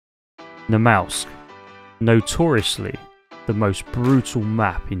Namalsk, notoriously the most brutal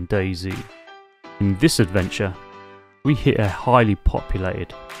map in Dayz. In this adventure, we hit a highly populated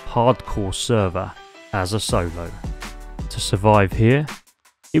hardcore server as a solo. To survive here,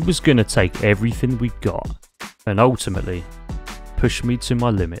 it was going to take everything we got and ultimately push me to my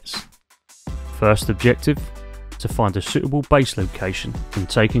limits. First objective, to find a suitable base location and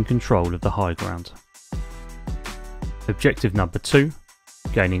taking control of the high ground. Objective number 2,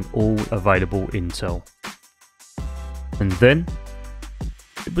 gaining all available intel. And then,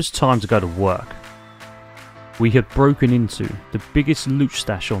 it was time to go to work. We had broken into the biggest loot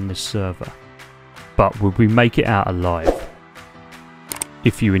stash on this server, but would we make it out alive?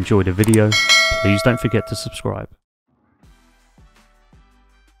 If you enjoyed the video, please don't forget to subscribe.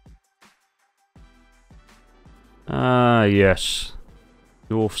 Ah yes,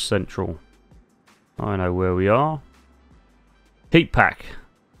 North Central. I know where we are. Heat pack,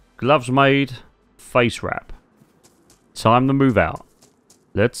 gloves made, face wrap. Time to move out.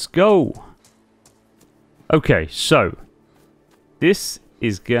 Let's go. Okay, so this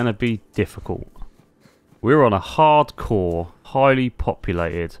is gonna be difficult. We're on a hardcore, highly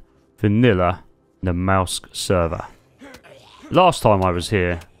populated vanilla Namalsk server. Last time I was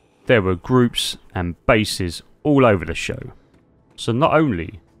here, there were groups and bases all over the show. So not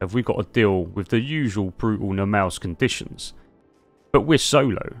only have we got to deal with the usual brutal Namalsk conditions, but we're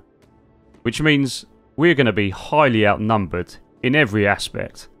solo, which means we're going to be highly outnumbered in every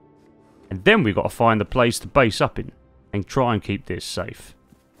aspect. And then we've got to find a place to base up in and try and keep this safe.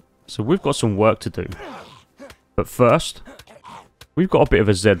 So we've got some work to do. But first, we've got a bit of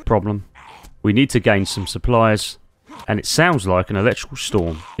a Z problem. We need to gain some supplies, and it sounds like an electrical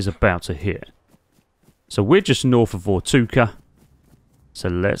storm is about to hit. So we're just north of Vortuka, so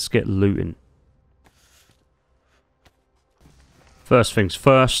let's get looting. First things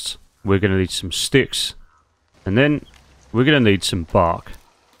first, we're going to need some sticks, and then we're going to need some bark.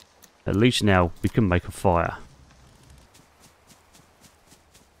 At least now we can make a fire.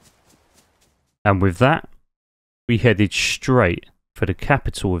 And with that, we headed straight for the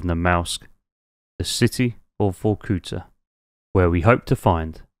capital of Namalsk, the city of Vorkuta, where we hope to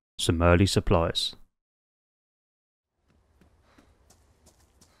find some early supplies.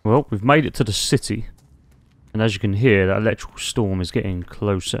 Well, we've made it to the city, and as you can hear, that electrical storm is getting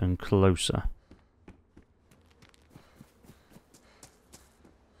closer and closer.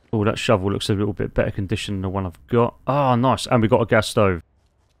 Oh, that shovel looks a little bit better condition than the one I've got. Ah, nice. And we've got a gas stove.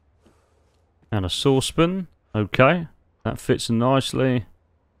 And a saucepan. Okay. That fits nicely.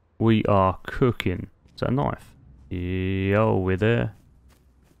 We are cooking. Is that a knife? Yo, we're there.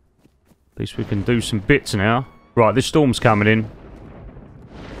 At least we can do some bits now. Right, this storm's coming in.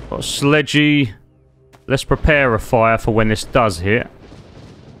 Got a sledgy. Let's prepare a fire for when this does hit.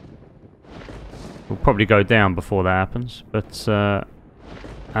 We'll probably go down before that happens. But,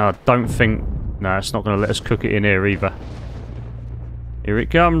 I don't think... No, it's not going to let us cook it in here either. Here it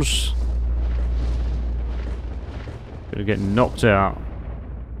comes. Gonna get knocked out.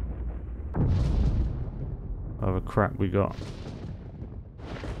 Oh, the crap we got.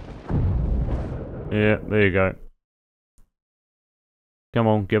 Yeah, there you go. Come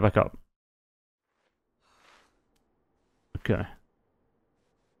on, get back up. Okay.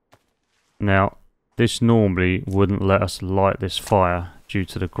 Now, this normally wouldn't let us light this fire due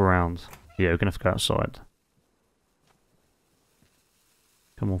to the ground. Yeah, we're gonna have to go outside.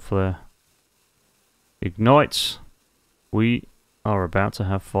 Come on, flare. Ignite. We are about to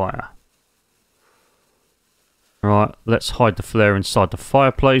have fire. Right, let's hide the flare inside the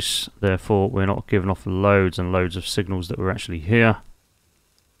fireplace. Therefore, we're not giving off loads and loads of signals that we're actually here.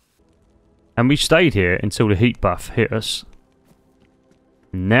 And we stayed here until the heat buff hit us.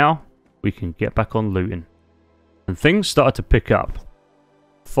 Now, we can get back on looting. And things started to pick up.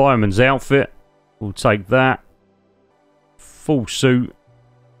 Fireman's outfit. We'll take that. Full suit.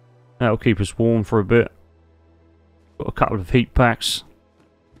 That'll keep us warm for a bit. Got a couple of heat packs.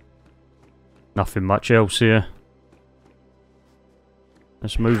 Nothing much else here.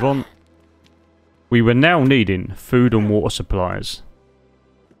 Let's move on. We were now needing food and water supplies.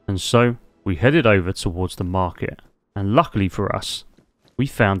 And so, we headed over towards the market. And luckily for us, we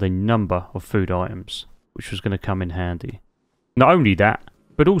found a number of food items, which was going to come in handy. Not only that,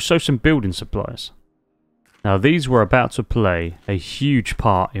 but also some building supplies. Now these were about to play a huge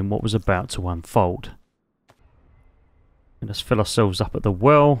part in what was about to unfold. And let's fill ourselves up at the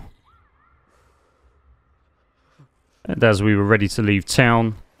well. And as we were ready to leave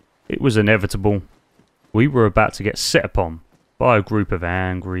town, it was inevitable. We were about to get set upon by a group of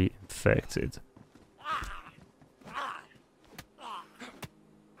angry infected.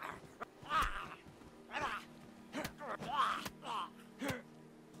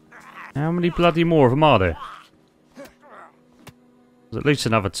 How many bloody more of them are there? There's at least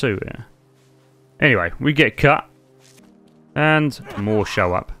another 2 here. Anyway, we get cut. And more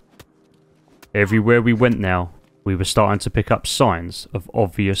show up. Everywhere we went now, we were starting to pick up signs of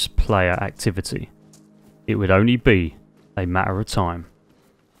obvious player activity. It would only be a matter of time.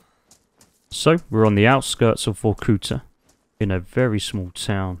 So, we're on the outskirts of Vorkuta, in a very small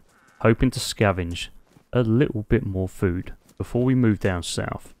town, hoping to scavenge a little bit more food before we move down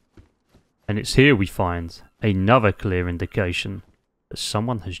south. And it's here we find another clear indication that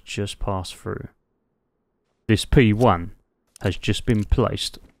someone has just passed through. This P1 has just been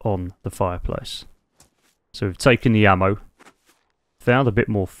placed on the fireplace. So we've taken the ammo, found a bit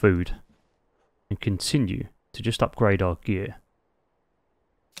more food, and continue to just upgrade our gear.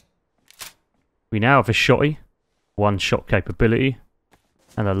 We now have a shotty, 1-shot capability,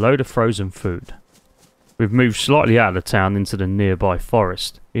 and a load of frozen food. We've moved slightly out of the town into the nearby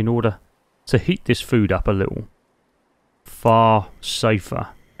forest in order to heat this food up a little. Far safer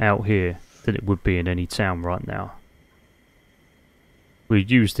out here than it would be in any town right now. We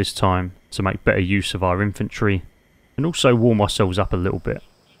use this time to make better use of our infantry and also warm ourselves up a little bit.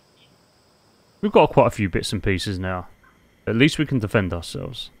 We've got quite a few bits and pieces now. At least we can defend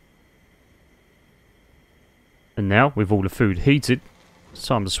ourselves. And now, with all the food heated, it's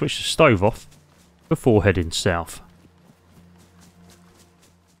time to switch the stove off before heading south.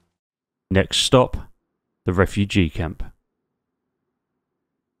 Next stop, the refugee camp.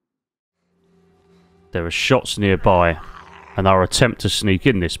 There are shots nearby, and our attempt to sneak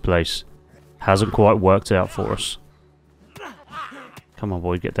in this place hasn't quite worked out for us. Come on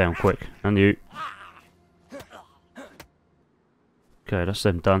boy, get down quick. And you. Okay, that's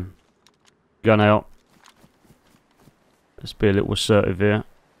them done. Gun out. Let's be a little assertive here.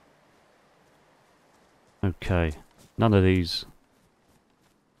 Okay, none of these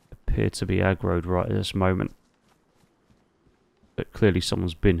appear to be aggroed right at this moment. But clearly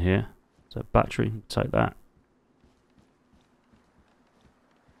someone's been here. So battery, take that.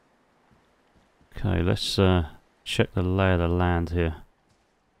 Okay, let's check the lay of the land here.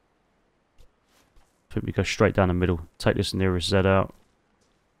 I think we go straight down the middle. Take this nearest Z out.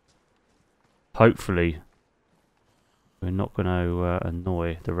 Hopefully, we're not going to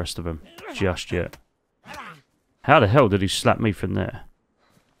annoy the rest of them just yet. How the hell did he slap me from there?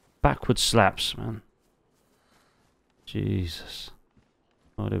 Backward slaps, man. Jesus.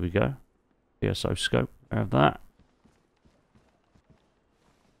 Oh, there we go. PSO scope. I have that.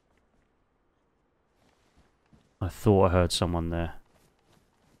 I thought I heard someone there.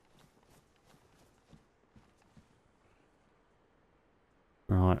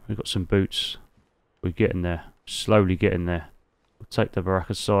 Right, we've got some boots. We're getting there. Slowly getting there. We'll take the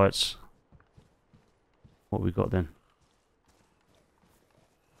Baraka sights. What we got then?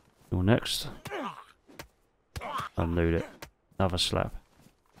 You're next. I knew it. Another slap.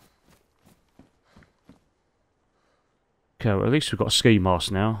 Okay, well at least we've got a ski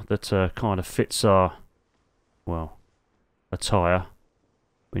mask now that kind of fits our, well, attire.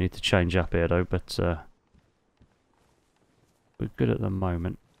 We need to change up here though, but we're good at the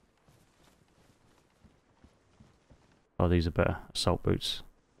moment. Oh, these are better. Assault boots.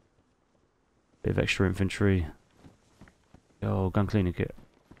 Bit of extra infantry. Oh, gun cleaning kit.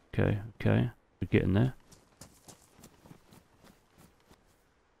 Okay, okay. We're getting there.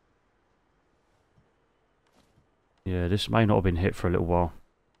 Yeah, this may not have been hit for a little while.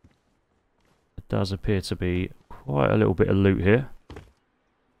 It does appear to be quite a little bit of loot here.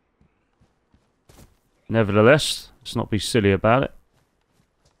 Nevertheless, let's not be silly about it.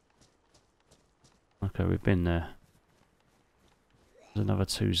 Okay, we've been there. There's another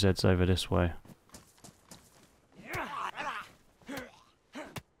 2 Zs over this way.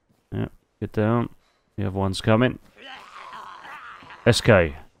 Yep, get down. The other one's coming. SK.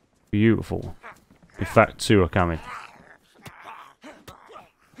 Beautiful. In fact, 2 are coming.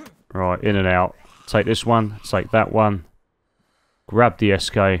 Right, in and out. Take this one, take that one. Grab the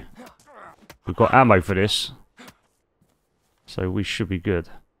SK. We've got ammo for this. So we should be good.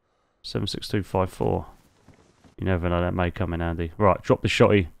 76254. You never know, that may come in handy. Right, drop the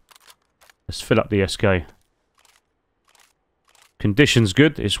shotty. Let's fill up the SK. Condition's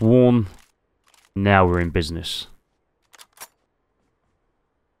good, it's warm. Now we're in business.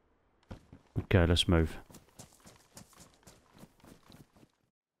 Okay, let's move.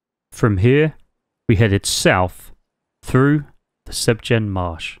 From here, we headed south through the Sebgen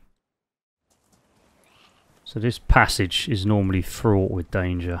Marsh. So this passage is normally fraught with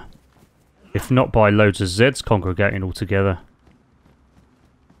danger. If not by loads of Zeds congregating all together,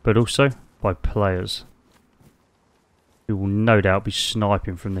 but also by players who will no doubt be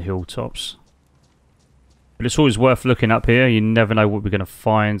sniping from the hilltops. But it's always worth looking up here. You never know what we're going to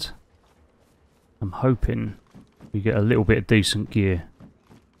find. I'm hoping we get a little bit of decent gear.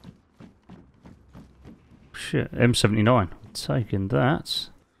 Shit, M79. Taking that.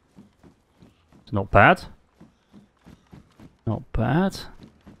 It's not bad. Not bad.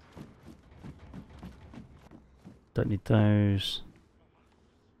 Don't need those.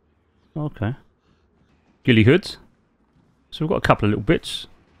 Okay. Ghillie hood. So we've got a couple of little bits.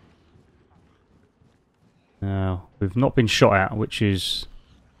 Now, we've not been shot at, which is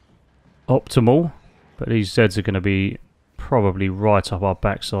optimal. But these Zeds are going to be probably right up our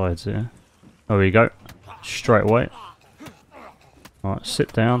backsides here. Oh, there you go. Straight away. Alright,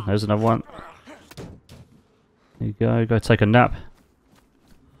 sit down. There's another one. There you go. Go take a nap.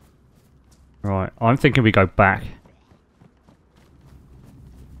 Right, I'm thinking we go back.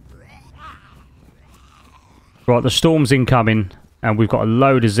 Right, the storm's incoming, and we've got a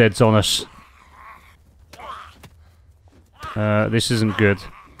load of Zeds on us. This isn't good.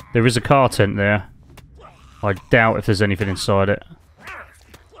 There is a car tent there. I doubt if there's anything inside it.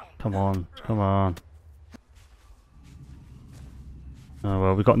 Come on, come on. Oh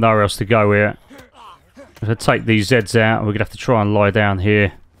well, we've got nowhere else to go here. We're going to take these Zeds out, and we're going to have to try and lie down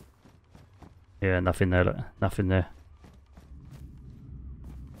here. Yeah, nothing there, look. Nothing there.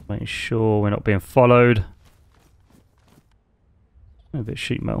 Making sure we're not being followed. A bit of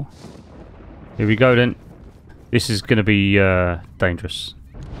sheet metal. Here we go then. This is going to be dangerous.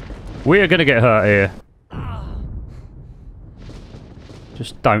 We are going to get hurt here.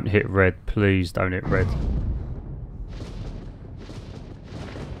 Just don't hit red, please. Don't hit red.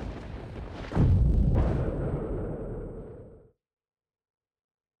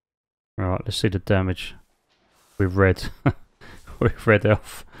 Alright, let's see the damage. With red. With red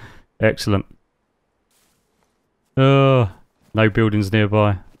elf. Excellent. Oh, no buildings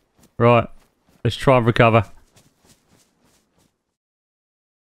nearby. Right, let's try and recover.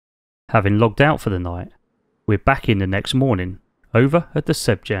 Having logged out for the night, we're back in the next morning, over at the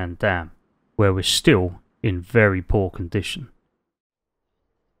Sebjan Dam, where we're still in very poor condition.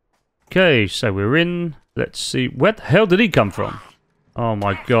 Okay, so we're in. Let's see. Where the hell did he come from? Oh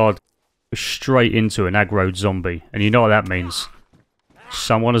my god. We're straight into an aggro zombie. And you know what that means.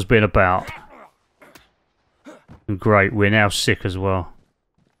 Someone has been about. And great, we're now sick as well.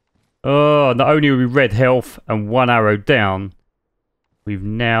 Oh, not only are we red health and 1 arrow down, we've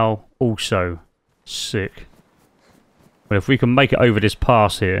now also sick. But if we can make it over this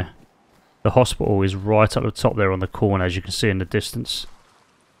pass here, the hospital is right up the top there on the corner, as you can see in the distance.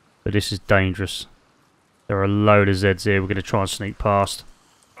 But this is dangerous. There are a load of Zeds here. We're going to try and sneak past.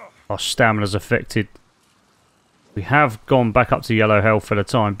 Our stamina's affected. We have gone back up to yellow health for the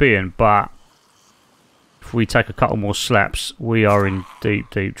time being, but if we take a couple more slaps, we are in deep,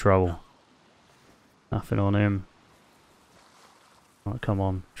 deep trouble. Nothing on him. Right, come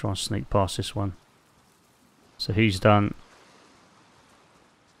on. Try and sneak past this one. So he's done.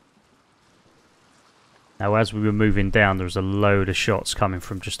 Now as we were moving down, there was a load of shots coming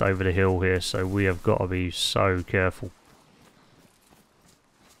from just over the hill here, so we have got to be so careful.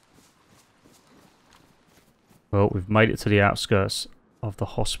 Well, we've made it to the outskirts of the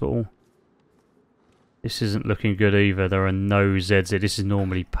hospital. This isn't looking good either. There are no Zeds here. This is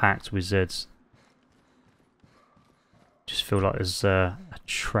normally packed with Zeds. Just feel like there's a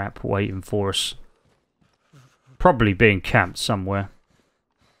trap waiting for us. Probably being camped somewhere.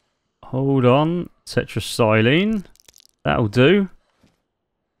 Hold on. Tetrasilene. That'll do.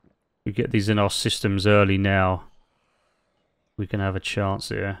 We get these in our systems early now. We can have a chance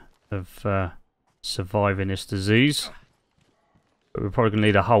here of surviving this disease. But we're probably going to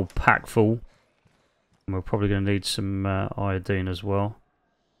need a whole pack full. And we're probably going to need some iodine as well.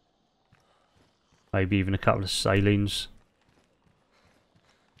 Maybe even a couple of salines.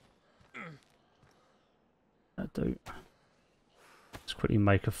 That'll do. Let's quickly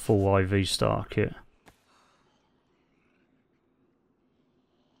make a full IV starter kit.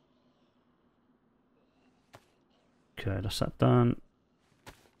 Okay, that's that done.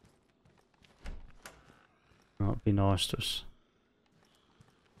 Might be nice to us.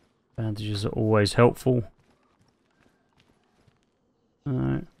 Bandages are always helpful.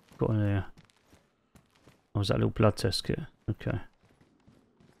 Alright, got in here. Oh, was that a little blood test kit? Okay.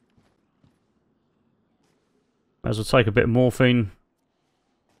 Might as well take a bit of morphine.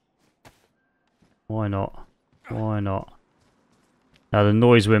 Why not? Why not? Now the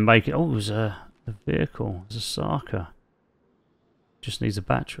noise we're making... Oh, there's a vehicle. There's a Sarka. Just needs a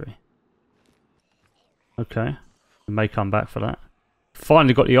battery. Okay. We may come back for that.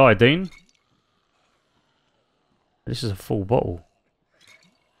 Finally got the iodine. This is a full bottle.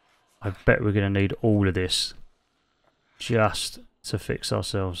 I bet we're going to need all of this just to fix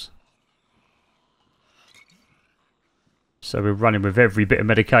ourselves. So we're running with every bit of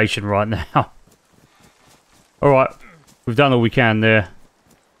medication right now. Alright, we've done all we can there.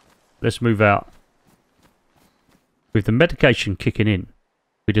 Let's move out. With the medication kicking in,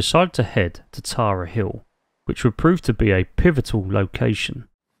 we decided to head to Tara Hill, which would prove to be a pivotal location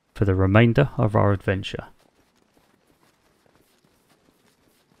for the remainder of our adventure.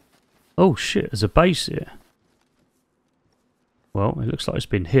 Oh shit, there's a base here. Well, it looks like it's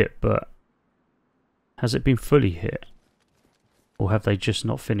been hit, but has it been fully hit? Or have they just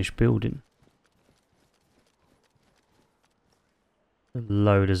not finished building? A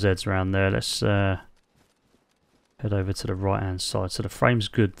load of Zeds around there. Let's head over to the right hand side. So the frame's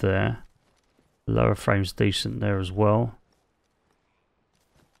good there. The lower frame's decent there as well.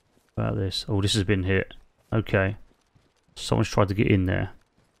 What about this? Oh, this has been hit. Okay. Someone's tried to get in there.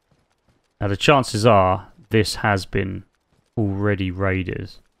 Now the chances are this has been already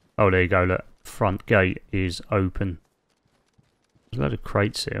raided. Oh, there you go. Look, front gate is open. There's a load of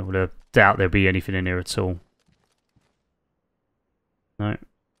crates here. Well, I doubt there'll be anything in here at all. No. Let's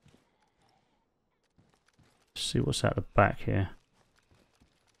see what's out the back here.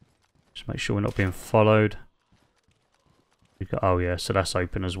 Just make sure we're not being followed. We've got, oh yeah, so that's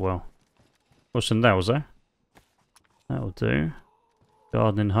open as well. Got some nails there. That'll do.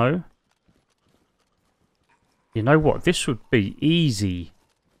 Gardening hoe. You know what? This would be easy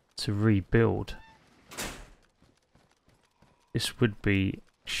to rebuild. This would be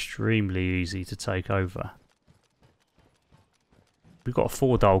extremely easy to take over. We've got a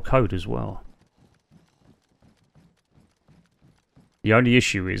 4-dial code as well. The only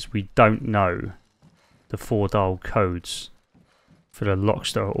issue is we don't know the 4-dial codes for the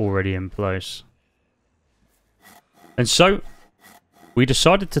locks that are already in place. And so, we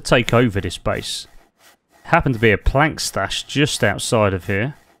decided to take over this base. Happened to be a plank stash just outside of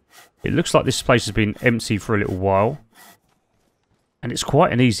here. It looks like this place has been empty for a little while. And it's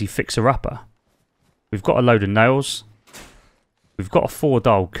quite an easy fixer-upper. We've got a load of nails. We've got a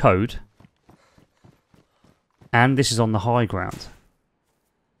 4-dial code. And this is on the high ground.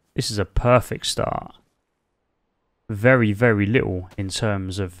 This is a perfect start. Very, very little in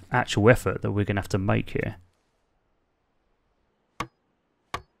terms of actual effort that we're going to have to make here.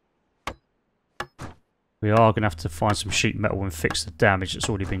 We are going to have to find some sheet metal and fix the damage that's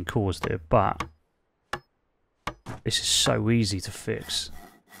already been caused here, but this is so easy to fix.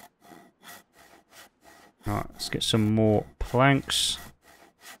 Alright, let's get some more planks.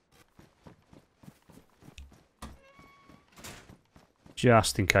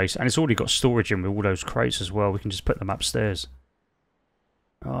 Just in case. And it's already got storage in with all those crates as well. We can just put them upstairs.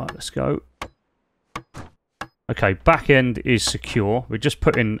 Alright, let's go. Okay, back end is secure. We're just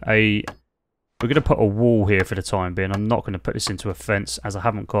putting a... We're going to put a wall here for the time being. I'm not going to put this into a fence as I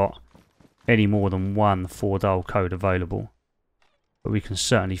haven't got any more than one 4-dial code available. But we can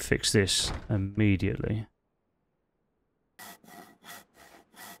certainly fix this immediately.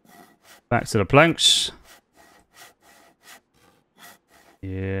 Back to the planks.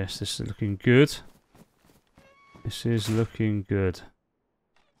 Yes, this is looking good. This is looking good.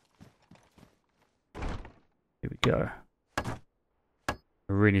 Here we go.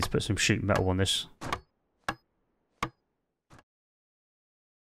 I really need to put some sheet metal on this.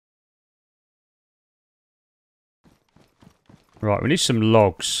 Right, we need some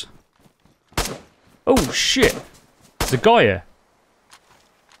logs. Oh shit! There's a guy here.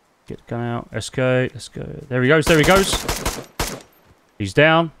 Get the gun out. Let's go. Let's go. There he goes. There he goes. He's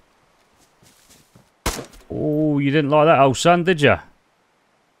down. Oh, you didn't like that, old son, did you?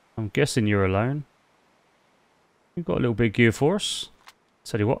 I'm guessing you're alone. You've got a little bit of gear for us.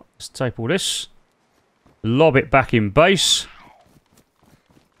 Tell you what, let's tape all this. Lob it back in base.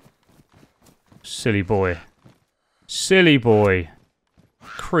 Silly boy. Silly boy.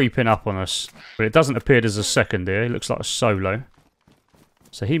 Creeping up on us. But it doesn't appear there's a second here. It looks like a solo.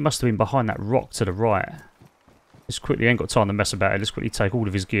 So he must have been behind that rock to the right. Let's quickly, ain't got time to mess about it. Let's quickly take all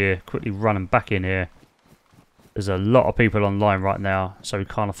of his gear. Quickly run him back in here. There's a lot of people online right now. So we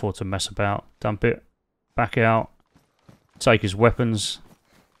can't afford to mess about. Dump it. Back out. Take his weapons.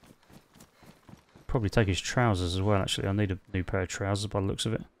 Probably take his trousers as well, actually. I need a new pair of trousers by the looks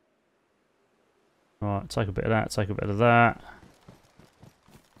of it. Right, take a bit of that, take a bit of that.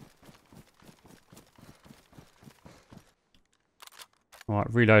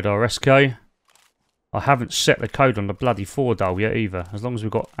 Right, reload our SK. I haven't set the code on the bloody 4-dial yet either. As long as we've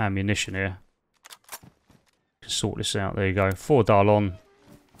got ammunition here. We can sort this out. There you go. 4-dial on.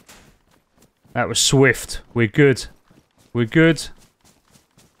 That was swift. We're good. We're good.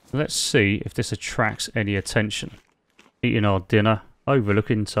 Let's see if this attracts any attention. Eating our dinner,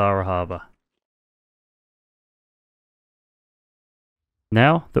 overlooking Tara Harbour.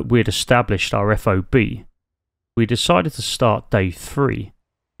 Now that we'd established our FOB, we decided to start day 3,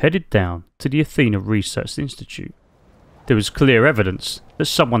 headed down to the Athena Research Institute. There was clear evidence that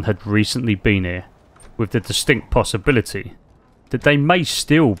someone had recently been here, with the distinct possibility that they may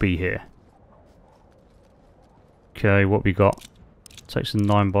still be here. Okay, what we got? Takes a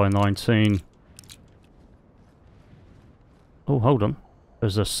 9x19. Oh, hold on.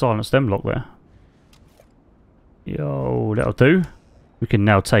 There's a silenced M lock there. Yo, that'll do. We can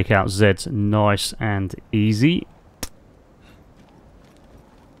now take out Zeds nice and easy.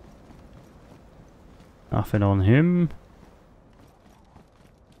 Nothing on him.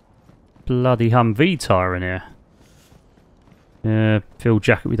 Bloody Humvee tyre in here. Yeah, fuel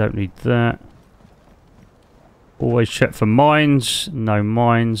jacket, we don't need that. Always check for mines. No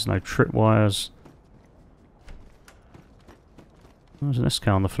mines, no tripwires. There's an SK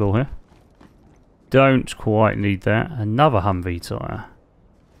on the floor here. Don't quite need that. Another Humvee tyre.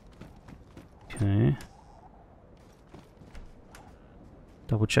 Okay.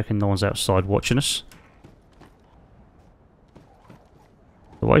 Double checking no one's outside watching us.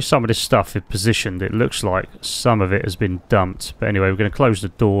 The way some of this stuff is positioned, it looks like some of it has been dumped. But anyway, we're going to close the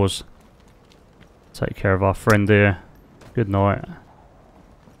doors. Take care of our friend here. Good night.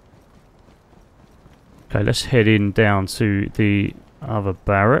 Okay, let's head in down to the other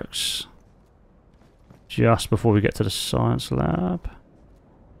barracks. Just before we get to the science lab.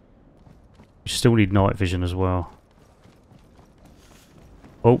 We still need night vision as well.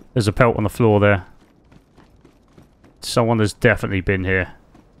 Oh, there's a pelt on the floor there. Someone has definitely been here.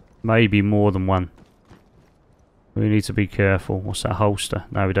 Maybe more than one. We need to be careful. What's that holster?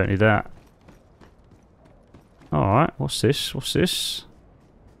 No, we don't need that. Alright, what's this? What's this?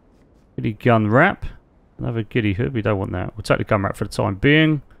 Giddy gun wrap. Another giddy hood. We don't want that. We'll take the gun wrap for the time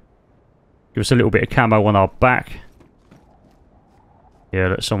being. Give us a little bit of camo on our back. Yeah,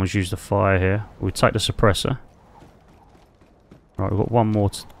 look, someone's used the fire here. We'll take the suppressor. Right, we've got one more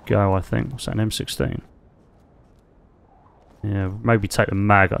to go, I think. What's that, an M16? Yeah, maybe take the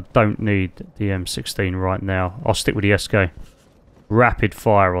mag. I don't need the M16 right now. I'll stick with the SK. Rapid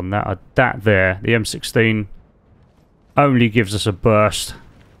fire on that. That there, the M16 only gives us a burst.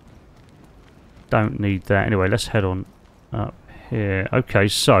 Don't need that. Anyway, let's head on up here. Okay,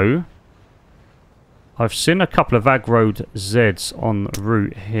 so I've seen a couple of Aggro Zeds on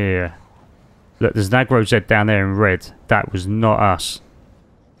route here. Look, there's an Aggro Z down there in red. That was not us.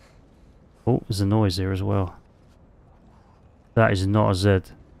 Oh, there's a noise here as well. That is not a Z.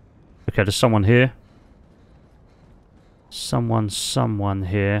 Okay, there's someone here. Someone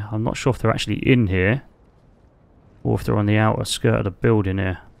here. I'm not sure if they're actually in here. Or if they're on the outer skirt of the building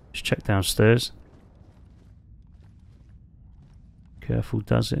here. Let's check downstairs. Careful,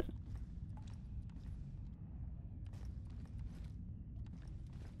 does it?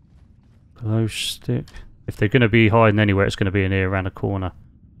 Glow stick. If they're going to be hiding anywhere, it's going to be in here around the corner.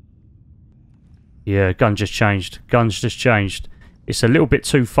 Yeah, gun just changed. Gun's just changed. It's a little bit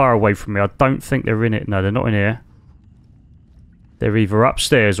too far away from me. I don't think they're in it. No, they're not in here. They're either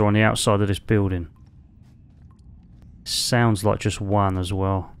upstairs or on the outside of this building. Sounds like just one as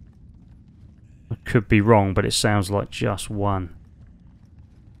well. I could be wrong, but it sounds like just one.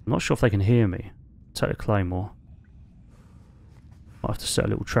 I'm not sure if they can hear me. Take a claymore. Might have to set a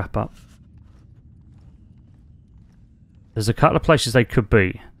little trap up. There's a couple of places they could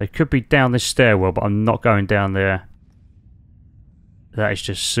be. They could be down this stairwell, but I'm not going down there. That is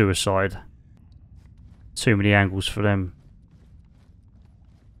just suicide. Too many angles for them.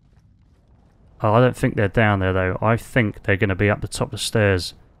 Oh, I don't think they're down there, though. I think they're going to be up the top of the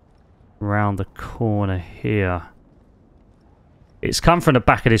stairs. Round the corner here. It's come from the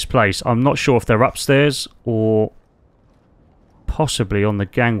back of this place. I'm not sure if they're upstairs or possibly on the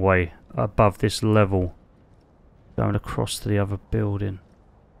gangway above this level. Going across to the other building.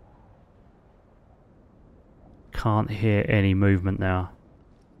 Can't hear any movement now.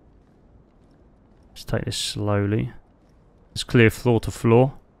 Let's take this slowly. It's clear floor to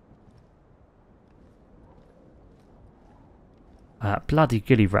floor. Bloody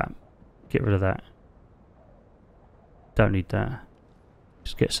gilly wrap. Get rid of that. Don't need that.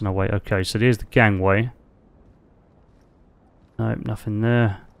 Just gets in our way. Okay, so there's the gangway. Nope, nothing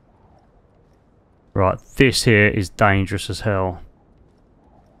there. Right, this here is dangerous as hell.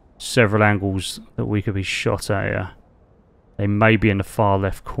 Several angles that we could be shot at here. They may be in the far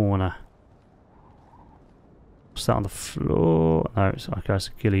left corner. What's that on the floor? No, it's okay, it's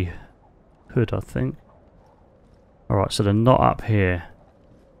a ghillie hood, I think. Alright, so they're not up here.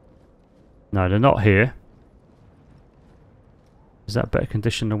 No, they're not here. Is that better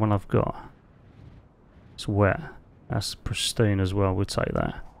condition than one I've got? It's wet. That's pristine as well. We'll take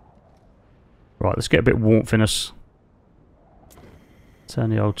that. Right, let's get a bit of warmth in us. Turn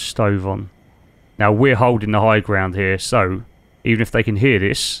the old stove on. Now, we're holding the high ground here, so even if they can hear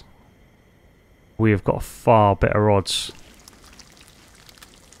this, we have got far better odds.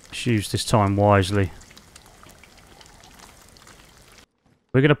 Let's use this time wisely.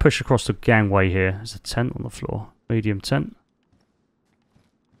 We're going to push across the gangway here. There's a tent on the floor. Medium tent.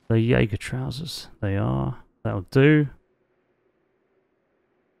 The Jaeger trousers. They are. That'll do.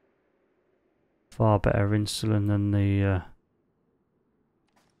 Far better insulin than the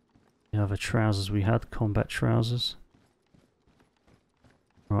other trousers we had. Combat trousers.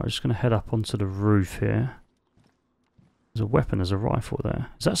 Right, just going to head up onto the roof here. There's a weapon. There's a rifle there.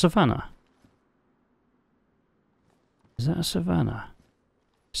 Is that Savannah? Is that a Savannah?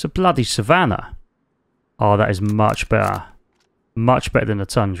 It's a bloody Savannah. Oh, that is much better. Much better than the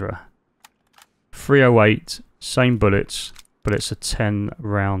Tundra. 308, same bullets, but it's a 10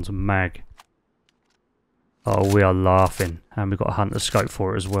 round mag. Oh, we are laughing. And we've got a hunter scope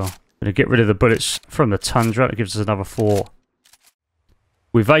for it as well. Gonna get rid of the bullets from the Tundra. That gives us another 4.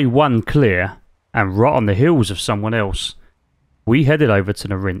 With A1 clear, and right on the heels of someone else, we headed over to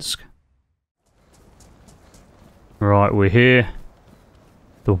Namalsk. Right, we're here.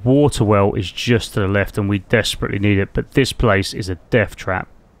 The water well is just to the left and we desperately need it, but this place is a death trap.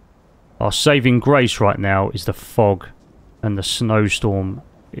 Our saving grace right now is the fog and the snowstorm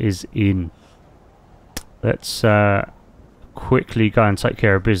is in. Let's quickly go and take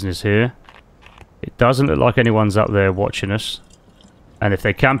care of business here. It doesn't look like anyone's up there watching us. And if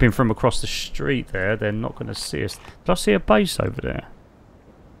they're camping from across the street there, they're not going to see us. Did I see a base over there?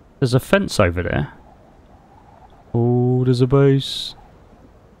 There's a fence over there. Oh, there's a base.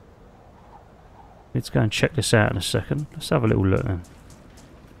 Let's go and check this out in a second. Let's have a little look then.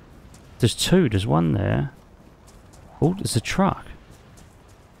 There's 2. There's one there. Oh, there's a truck.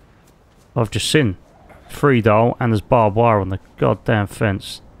 I've just seen 3 dial and there's barbed wire on the goddamn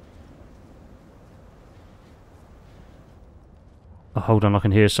fence. Oh, hold on, I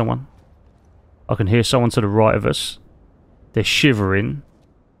can hear someone. I can hear someone to the right of us. They're shivering.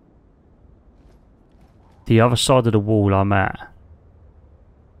 The other side of the wall I'm at.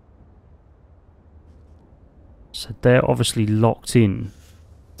 So they're obviously locked in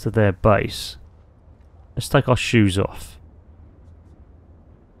to their base. Let's take our shoes off.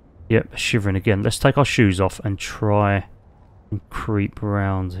 Yep, shivering again. Let's take our shoes off and try and creep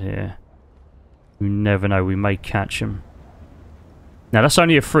around here. You never know, we may catch them. Now that's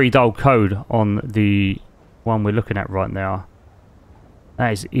only a 3-dial code on the one we're looking at right now.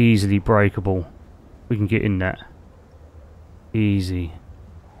 That is easily breakable. We can get in that. Easy.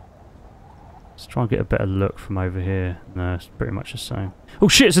 Let's try and get a better look from over here. No, it's pretty much the same. Oh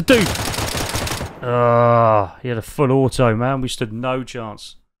shit, it's a dude! Ah, he had a full auto, man. We stood no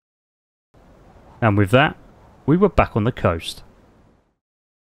chance. And with that, we were back on the coast.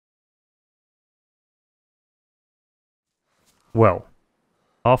 Well,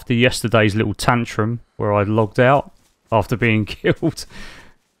 after yesterday's little tantrum where I logged out after being killed,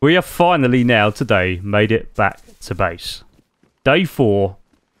 we have finally now today made it back to base. Day 4.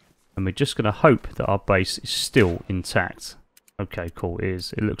 And we're just going to hope that our base is still intact. Okay, cool, it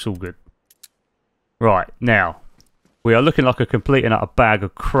is. It looks all good. Right, now, we are looking like a complete and utter bag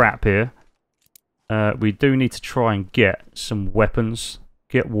of crap here. We do need to try and get some weapons,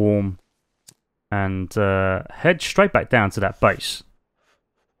 get warm, and head straight back down to that base.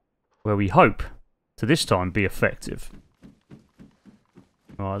 Where we hope to this time be effective.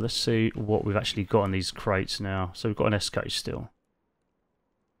 Alright, let's see what we've actually got in these crates now. So we've got an SK still.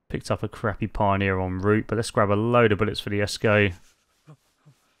 Picked up a crappy Pioneer en route, but let's grab a load of bullets for the SK.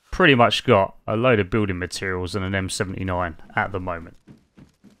 Pretty much got a load of building materials and an M79 at the moment.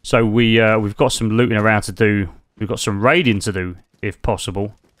 So we've got some looting around to do. We've got some raiding to do, if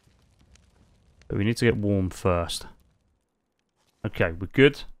possible. But we need to get warm first. Okay, we're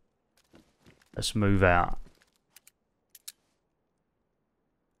good. Let's move out.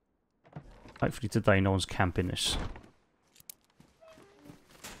 Hopefully today no one's camping this.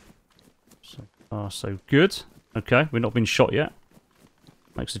 So far so good. Okay, we've not been shot yet.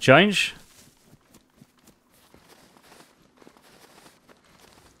 Makes a change.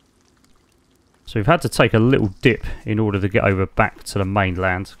 So we've had to take a little dip in order to get over back to the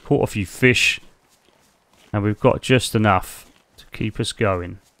mainland. Caught a few fish. And we've got just enough to keep us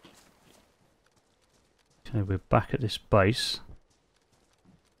going. Okay, we're back at this base.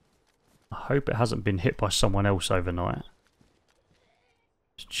 I hope it hasn't been hit by someone else overnight.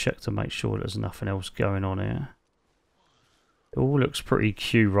 Just check to make sure there's nothing else going on here. It all looks pretty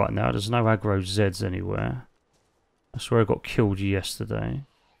Q right now. There's no aggro Zeds anywhere. That's where I got killed yesterday.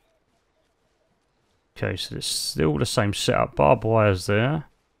 Okay, so it's still the same setup. Barbed wires there.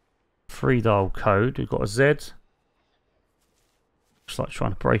 3-dial code. We've got a Z. Looks like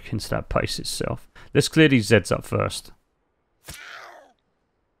trying to break into that base itself. Let's clear these Zeds up first.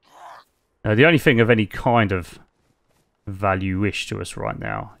 Now, the only thing of any kind of value-ish to us right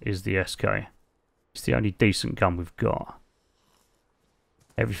now is the SK. It's the only decent gun we've got.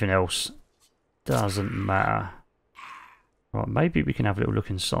 Everything else doesn't matter. Right, maybe we can have a little look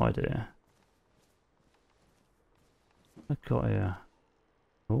inside here. I've got here.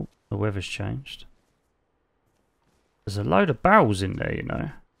 Oh, the weather's changed. There's a load of barrels in there, you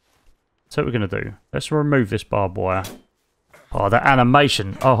know. So what we're going to do. Let's remove this barbed wire. Oh, that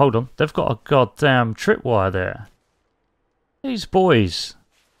animation. Oh, hold on. They've got a goddamn tripwire there. These boys.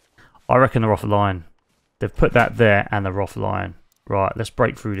 I reckon they're offline. They've put that there and they're offline. Right, let's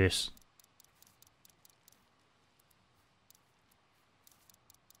break through this.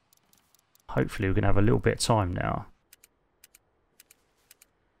 Hopefully we can have a little bit of time now.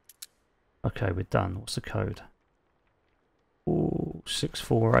 Okay, we're done. What's the code? Ooh,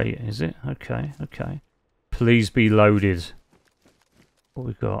 648, is it? Okay, okay. Please be loaded. What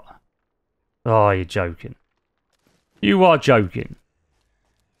we got? Oh, you're joking. You are joking.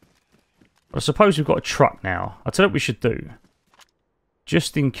 I suppose we've got a truck now. I'll tell you what we should do.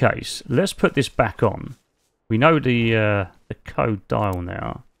 Just in case, let's put this back on. We know the code dial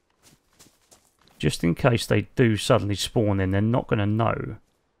now. Just in case they do suddenly spawn in, they're not going to know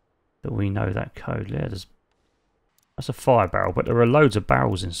that we know that code. Yeah, that's a fire barrel, but there are loads of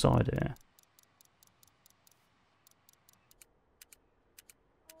barrels inside here.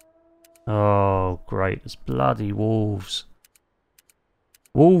 Oh, great. There's bloody wolves.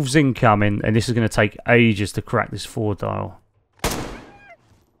 Wolves incoming, and this is going to take ages to crack this 4-dial.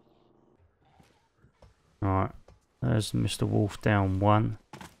 Alright. There's Mr. Wolf down 1.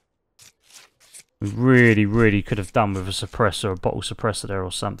 We really, really could have done with a suppressor, a bottle suppressor there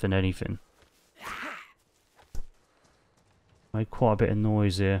or something, anything. Made quite a bit of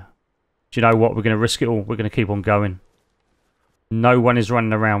noise here. Do you know what? We're going to risk it all. We're going to keep on going. No one is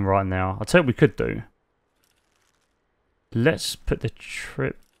running around right now. I'll tell you what we could do. Let's put the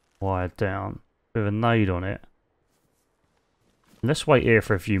trip wire down with a nade on it. Let's wait here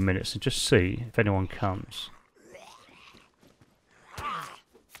for a few minutes and just see if anyone comes.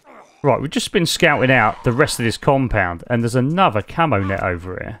 Right, we've just been scouting out the rest of this compound and there's another camo net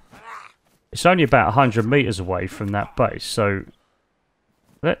over here. It's only about 100 meters away from that base, so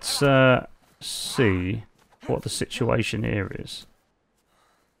let's see what the situation here is.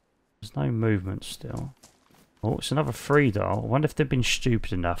 There's no movement still. Oh, it's another 3-dial. I wonder if they've been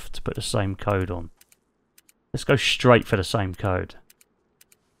stupid enough to put the same code on. Let's go straight for the same code.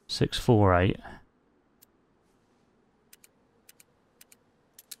 648.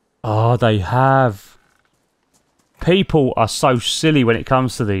 Oh, they have. People are so silly when it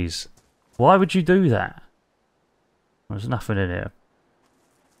comes to these. Why would you do that? There's nothing in here.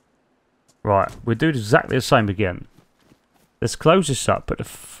 Right, we'll do exactly the same again. Let's close this up, put the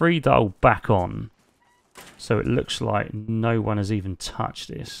 3-dial back on. So it looks like no one has even touched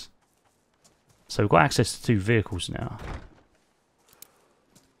this. So we've got access to 2 vehicles now.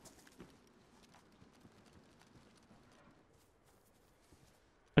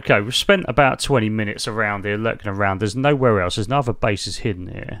 Okay, we've spent about 20 minutes around here, lurking around. There's nowhere else. There's no other bases hidden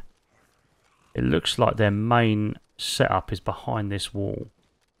here. It looks like their main setup is behind this wall.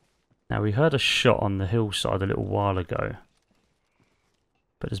 Now, we heard a shot on the hillside a little while ago.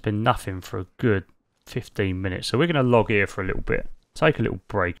 But there's been nothing for a good 15 minutes. So we're going to log here for a little bit. Take a little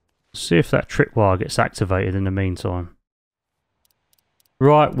break. See if that tripwire gets activated in the meantime.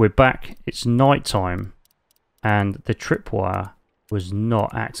 Right, we're back. It's night time. And the tripwire was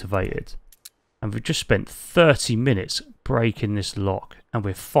not activated. And we've just spent 30 minutes breaking this lock. And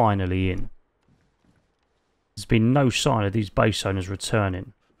we're finally in. There's been no sign of these base owners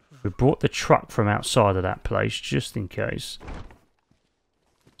returning. We brought the truck from outside of that place just in case.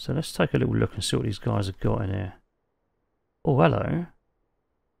 So let's take a little look and see what these guys have got in here. Oh, hello.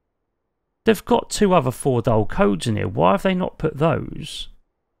 They've got 2 other 4-dial codes in here. Why have they not put those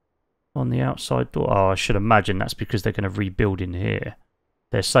on the outside door? Oh, I should imagine that's because they're going to rebuild in here.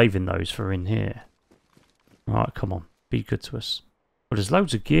 They're saving those for in here. Alright, come on. Be good to us. Well, there's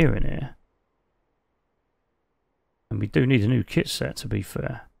loads of gear in here. And we do need a new kit set, to be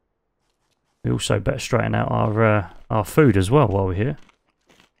fair. We also better straighten out our food as well while we're here.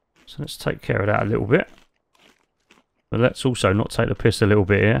 So let's take care of that a little bit. But let's also not take the piss a little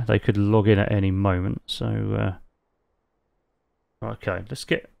bit here. They could log in at any moment. So, okay, let's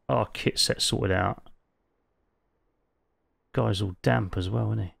get our kit set sorted out. Guy's all damp as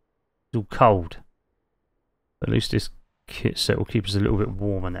well, isn't he? He's all cold. At least this kit set will keep us a little bit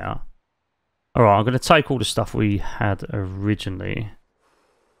warmer now. Alright, I'm going to take all the stuff we had originally.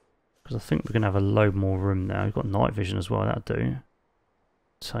 Because I think we're going to have a load more room now. We've got night vision as well, that'll do.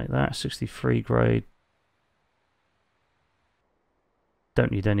 Take that, 63 grade.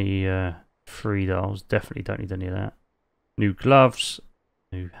 Don't need any 3 dials. Definitely don't need any of that. New gloves.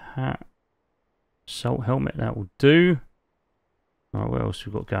 New hat. Salt helmet, that will do. Alright, what else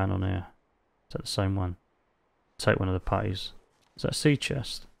we got going on here? Is that the same one? Take one of the putties. Is that a sea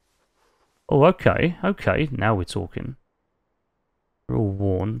chest? Oh, okay. Okay, now we're talking. We're all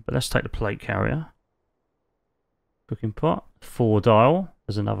worn, but let's take the plate carrier. Cooking pot. 4 dial.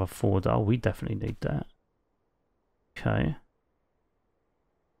 There's another 4 dial. We definitely need that. Okay.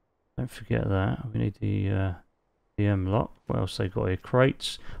 Don't forget that. We need the M-lock. What else they got here?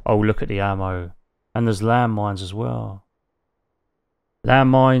 Crates. Oh, look at the ammo. And there's landmines as well.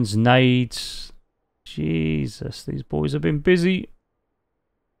 Landmines, nades. Jesus, these boys have been busy.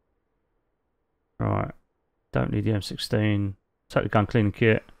 Right. Don't need the M16. Take the gun cleaning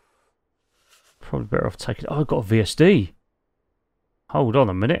kit. Probably better off taking... Oh, I've got a VSD. Hold on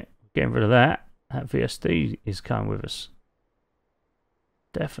a minute. Getting rid of that. That VSD is coming with us.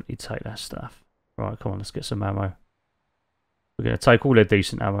 Definitely take that stuff. Right, come on, let's get some ammo. We're going to take all their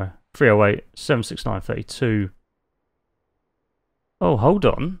decent ammo. 308, 769, 32. Oh, hold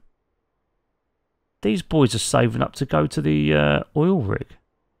on. These boys are saving up to go to the oil rig.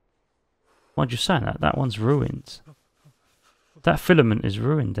 Why'd you say that? That one's ruined. That filament is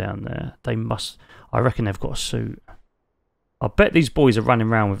ruined down there. They must... I reckon they've got a suit. I bet these boys are running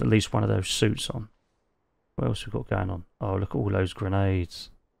around with at least one of those suits on. What else we got going on? Oh, look at all those grenades.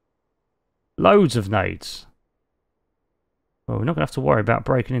 Loads of nades. Well, we're not going to have to worry about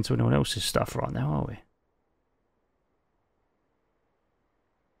breaking into anyone else's stuff right now, are we?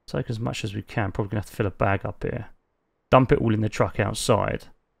 Take as much as we can. Probably going to have to fill a bag up here. Dump it all in the truck outside.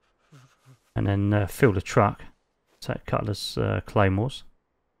 And then fill the truck. Take Cutler's claymores.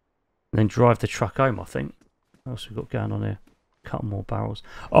 And then drive the truck home, I think. What else we got going on here? Cut more barrels.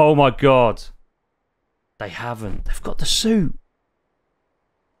 Oh my god! They haven't. They've got the suit.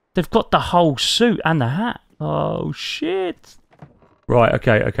 They've got the whole suit and the hat. Oh shit! Right,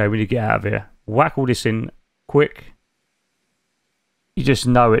 okay, we need to get out of here. Whack all this in quick. You just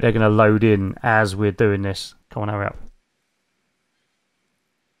know it, they're going to load in as we're doing this. Come on, hurry up.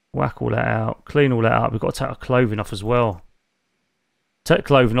 Whack all that out. Clean all that up. We've got to take our clothing off as well. Take the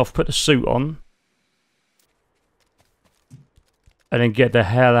clothing off, put the suit on. And then get the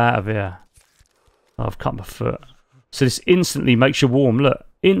hell out of here. Oh, I've cut my foot. So this instantly makes you warm. Look,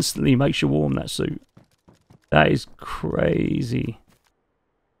 instantly makes you warm, that suit. That is crazy.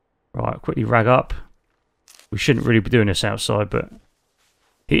 Right, quickly rag up. We shouldn't really be doing this outside, but...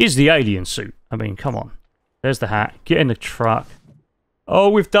 It is the alien suit. I mean, come on. There's the hat. Get in the truck. Oh,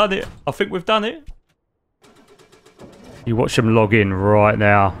 we've done it. I think we've done it. You watch them log in right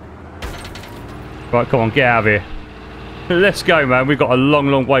now. Right, come on, get out of here. Let's go, man. We've got a long,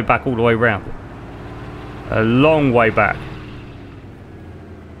 long way back all the way round. A long way back.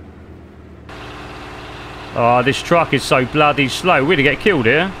 Oh, this truck is so bloody slow. We're going to get killed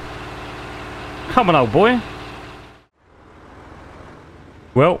here. Come on, old boy.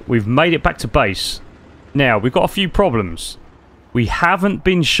 Well, we've made it back to base. Now, we've got a few problems. We haven't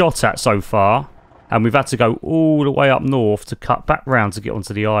been shot at so far, and we've had to go all the way up north to cut back round to get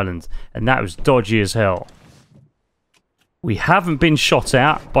onto the island, and that was dodgy as hell. We haven't been shot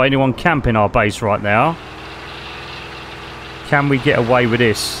at by anyone camping our base right now. Can we get away with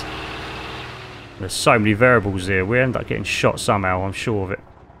this? There's so many variables here. We end up getting shot somehow, I'm sure of it.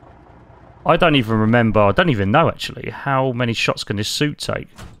 I don't even remember, I don't even know actually, how many shots can this suit take?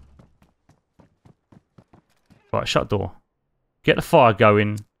 Right, shut the door. Get the fire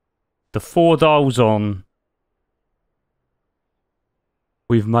going. The 4 dials on.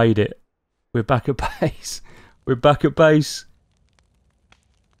 We've made it. We're back at base. We're back at base.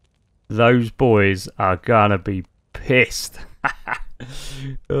 Those boys are gonna be pissed.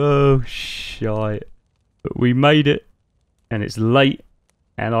 Oh, shite. But we made it. And it's late.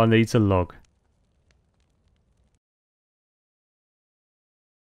 And I need to log.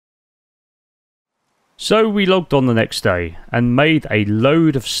 So we logged on the next day and made a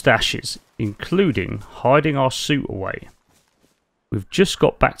load of stashes, including hiding our suit away. We've just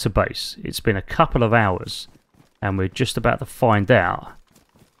got back to base. It's been a couple of hours and we're just about to find out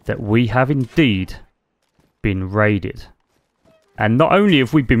that we have indeed been raided. And not only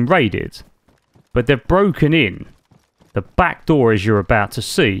have we been raided, but they've broken in the back door, as you're about to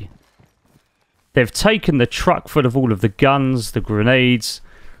see. They've taken the truck full of all of the guns, the grenades,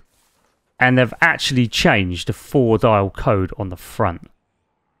 and they've actually changed the 4-dial code on the front.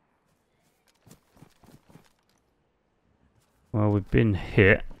 Well, we've been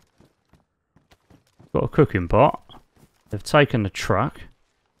hit. Got a cooking pot. They've taken the truck.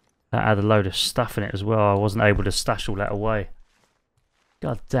 That had a load of stuff in it as well. I wasn't able to stash all that away.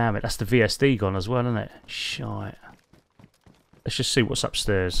 God damn it, that's the VSD gone as well, isn't it? Shite. Let's just see what's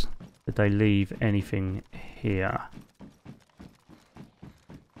upstairs. Did they leave anything here?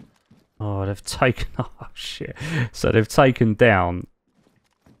 Oh, they've taken... Oh, shit. So they've taken down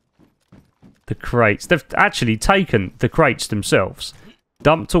the crates. They've actually taken the crates themselves.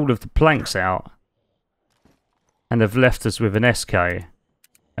 Dumped all of the planks out. And they've left us with an SK.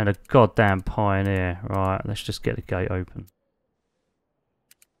 And a goddamn Pioneer. Right, let's just get the gate open.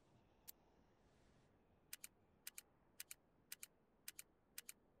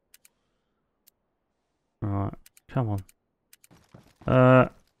 Right, come on.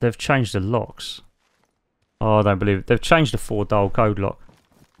 They've changed the locks. Oh, I don't believe it. They've changed the 4-dial code lock.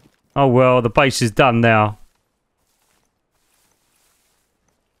 Oh well, the base is done now.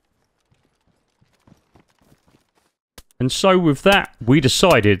 And so with that, we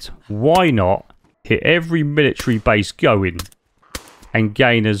decided, why not hit every military base going and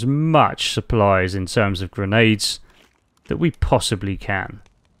gain as much supplies in terms of grenades that we possibly can.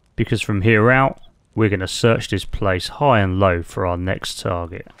 Because from here out, we're going to search this place high and low for our next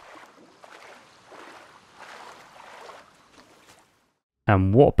target.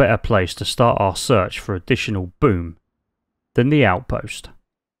 And what better place to start our search for additional boom than the outpost?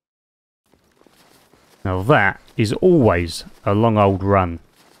 Now that is always a long old run.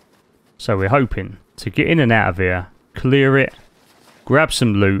 So we're hoping to get in and out of here, clear it, grab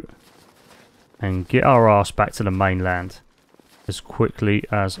some loot, and get our ass back to the mainland as quickly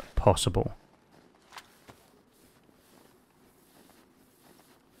as possible.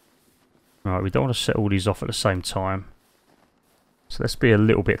 Right, we don't want to set all these off at the same time. So let's be a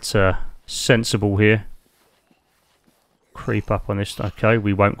little bit sensible here. Creep up on this. Okay,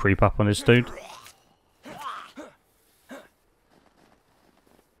 we won't creep up on this dude.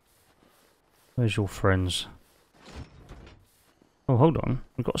 Where's your friends? Oh, hold on.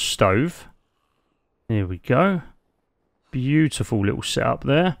 We've got a stove. Here we go. Beautiful little setup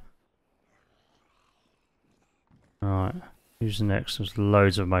there. Alright, who's next? There's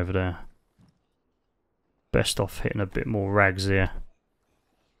loads of them over there. Best off hitting a bit more rags here.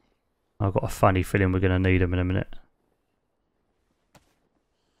 I've got a funny feeling we're going to need them in a minute.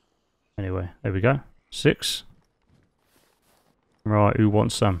 Anyway, there we go. 6. Right, who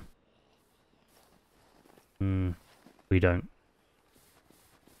wants some? We don't.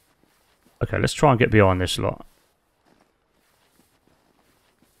 Okay, let's try and get behind this lot.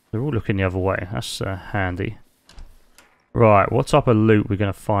 They're all looking the other way. That's handy. Right, what type of loot we're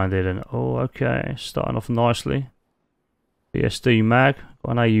going to find here then? Oh, okay. Starting off nicely. BSD mag.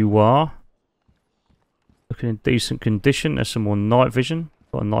 Got an AUR. Looking in decent condition. There's some more night vision.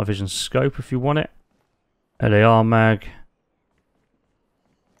 Got a night vision scope if you want it. LAR mag.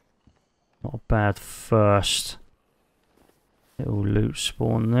 Not a bad first little loot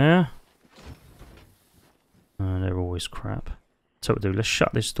spawn there. They're always crap. So what we'll do, let's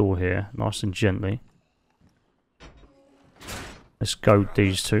shut this door here, nice and gently. Let's goad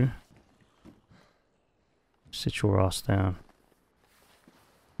these two. Sit your ass down.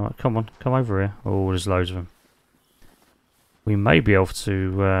 Right, come on, come over here. Oh, there's loads of them. We may be able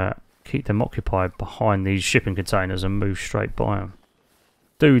to keep them occupied behind these shipping containers and move straight by them.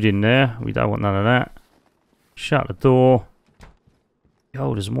 Dude in there, we don't want none of that. Shut the door.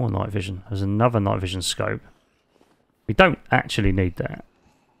 Oh, there's more night vision. There's another night vision scope. We don't actually need that.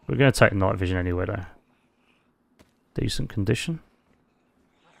 We're going to take night vision anyway though. Decent condition.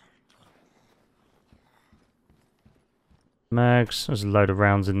 Mags, there's a load of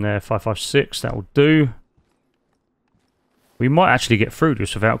rounds in there. 5.56, that will do. We might actually get through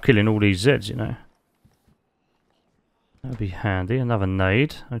this without killing all these Zeds, you know. That'd be handy. Another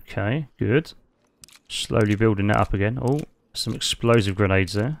nade. Okay, good. Slowly building that up again. Oh, some explosive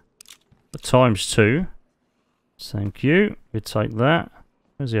grenades there. But ×2. Thank you. We'll take that.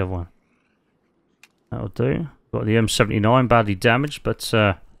 Where's the other one? That'll do. Got the M79 badly damaged, but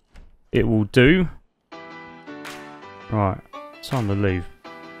it will do. Right, time to leave.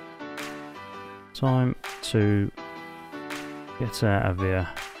 Time to get out of here.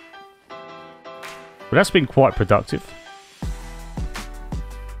 But that's been quite productive.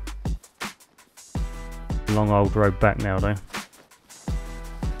 Long old road back now though.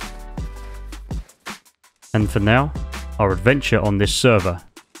 And for now, our adventure on this server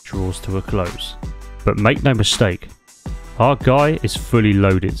draws to a close. But make no mistake, our guy is fully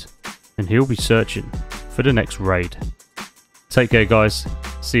loaded and he'll be searching for the next raid. Take care guys,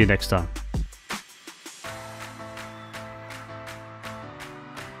 see you next time.